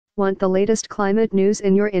Want the latest climate news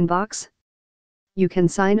in your inbox? You can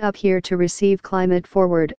sign up here to receive Climate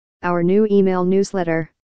Forward, our new email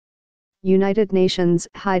newsletter. United Nations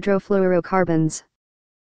hydrofluorocarbons.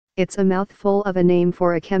 It's a mouthful of a name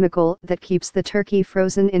for a chemical that keeps the turkey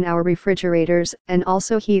frozen in our refrigerators and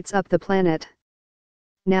also heats up the planet.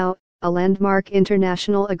 Now, a landmark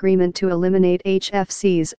international agreement to eliminate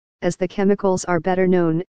HFCs, as the chemicals are better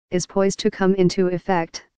known, is poised to come into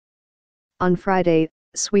effect. On Friday,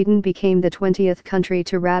 Sweden became the 20th country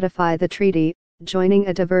to ratify the treaty, joining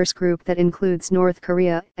a diverse group that includes North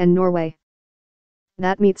Korea and Norway.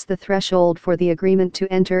 That meets the threshold for the agreement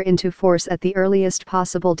to enter into force at the earliest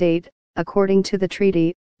possible date, according to the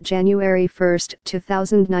treaty, January 1,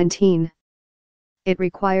 2019. It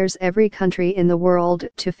requires every country in the world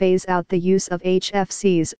to phase out the use of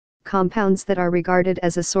HFCs, compounds that are regarded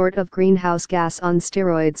as a sort of greenhouse gas on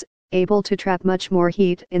steroids, able to trap much more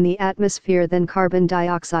heat in the atmosphere than carbon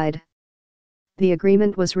dioxide. The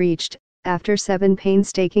agreement was reached, after 7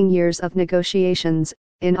 painstaking years of negotiations,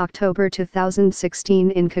 in October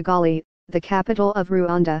 2016 in Kigali, the capital of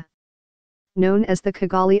Rwanda. Known as the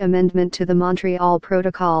Kigali Amendment to the Montreal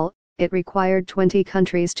Protocol, it required 20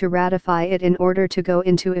 countries to ratify it in order to go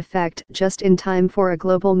into effect just in time for a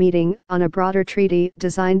global meeting on a broader treaty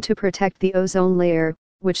designed to protect the ozone layer,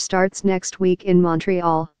 which starts next week in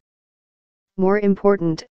Montreal. More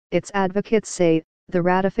important, its advocates say, the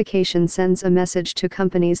ratification sends a message to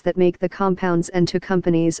companies that make the compounds and to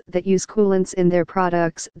companies that use coolants in their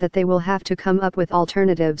products that they will have to come up with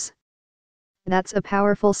alternatives. That's a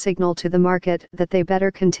powerful signal to the market that they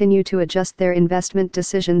better continue to adjust their investment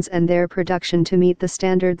decisions and their production to meet the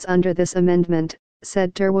standards under this amendment,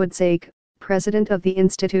 said Durwood Zake, president of the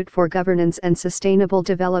Institute for Governance and Sustainable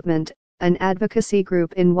Development, an advocacy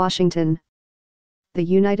group in Washington. The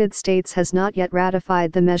United States has not yet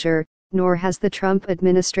ratified the measure, nor has the Trump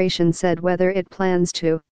administration said whether it plans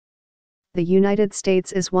to. The United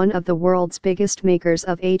States is one of the world's biggest makers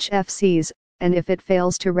of HFCs, and if it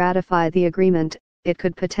fails to ratify the agreement, it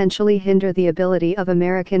could potentially hinder the ability of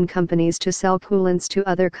American companies to sell coolants to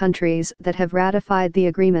other countries that have ratified the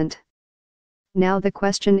agreement. Now the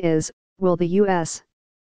question is, will the U.S.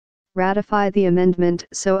 ratify the amendment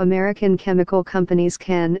so American chemical companies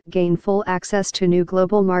can gain full access to new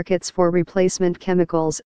global markets for replacement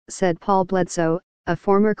chemicals, said Paul Bledsoe, a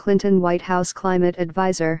former Clinton White House climate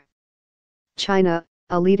advisor. China,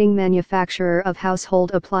 a leading manufacturer of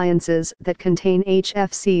household appliances that contain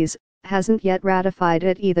HFCs, hasn't yet ratified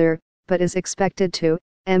it either, but is expected to,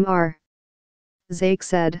 Mr. Zake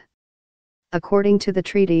said. According to the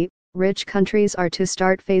treaty, rich countries are to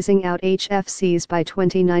start phasing out HFCs by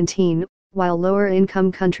 2019, while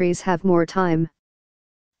lower-income countries have more time.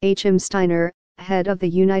 H.M. Steiner, head of the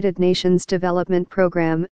United Nations Development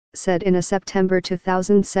Programme, said in a September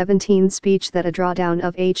 2017 speech that a drawdown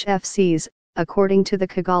of HFCs, according to the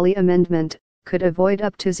Kigali Amendment, could avoid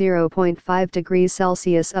up to 0.5 degrees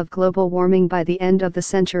Celsius of global warming by the end of the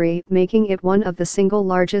century, making it one of the single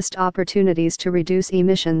largest opportunities to reduce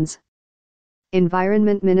emissions.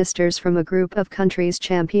 Environment ministers from a group of countries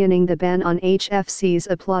championing the ban on HFCs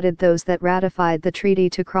applauded those that ratified the treaty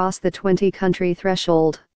to cross the 20-country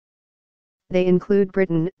threshold. They include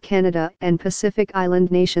Britain, Canada, and Pacific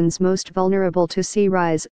Island nations most vulnerable to sea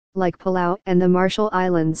rise, like Palau and the Marshall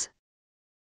Islands.